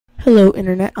Hello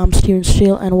Internet, I'm Steven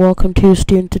Steele and welcome to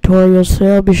StephenTutorials.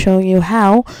 Today I'll be showing you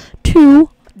how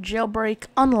to jailbreak,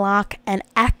 unlock, and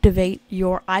activate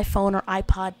your iPhone or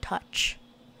iPod Touch.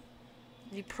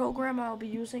 The program I'll be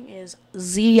using is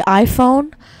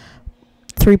ZiPhone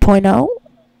 3.0.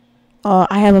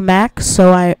 I have a Mac,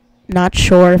 so I'm not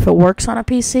sure if it works on a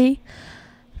PC.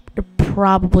 It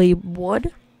probably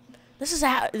would. This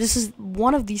is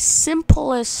one of the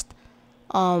simplest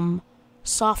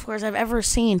softwares I've ever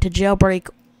seen to jailbreak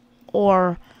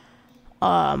or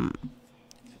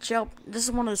this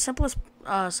is one of the simplest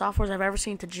softwares I've ever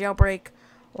seen to jailbreak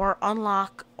or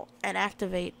unlock and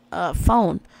activate a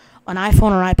phone, an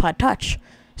iPhone or iPod Touch.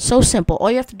 So simple.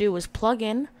 All you have to do is plug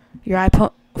in your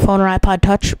iPhone or iPod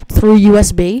Touch through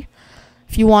USB.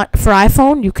 If you want, for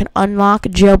iPhone, you can unlock,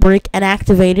 jailbreak, and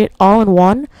activate it all in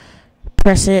one.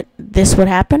 Press it, this would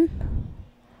happen,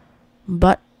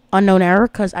 but unknown error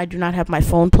because I do not have my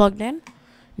phone plugged in.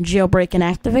 Jailbreak and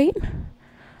activate.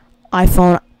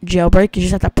 iPhone jailbreak, you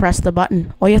just have to press the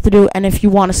button. All you have to do, and if you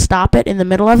want to stop it in the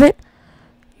middle of it,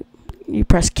 you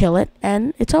press kill it,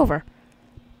 and it's over.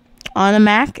 On the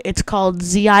Mac, it's called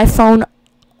ZiPhone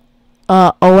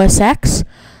OS X.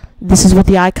 This is what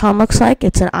the icon looks like.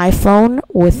 It's an iPhone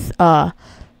with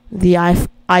the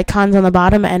icons on the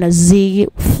bottom and a Z,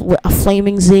 a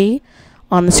flaming Z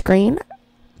on the screen.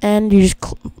 And you just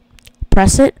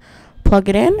press it, plug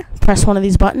it in, press one of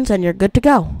these buttons, and you're good to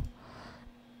go.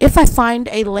 If I find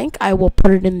a link, I will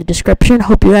put it in the description.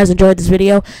 Hope you guys enjoyed this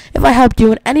video. If I helped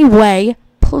you in any way,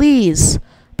 please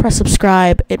press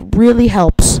subscribe. It really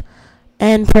helps.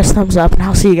 And press thumbs up, and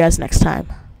I'll see you guys next time.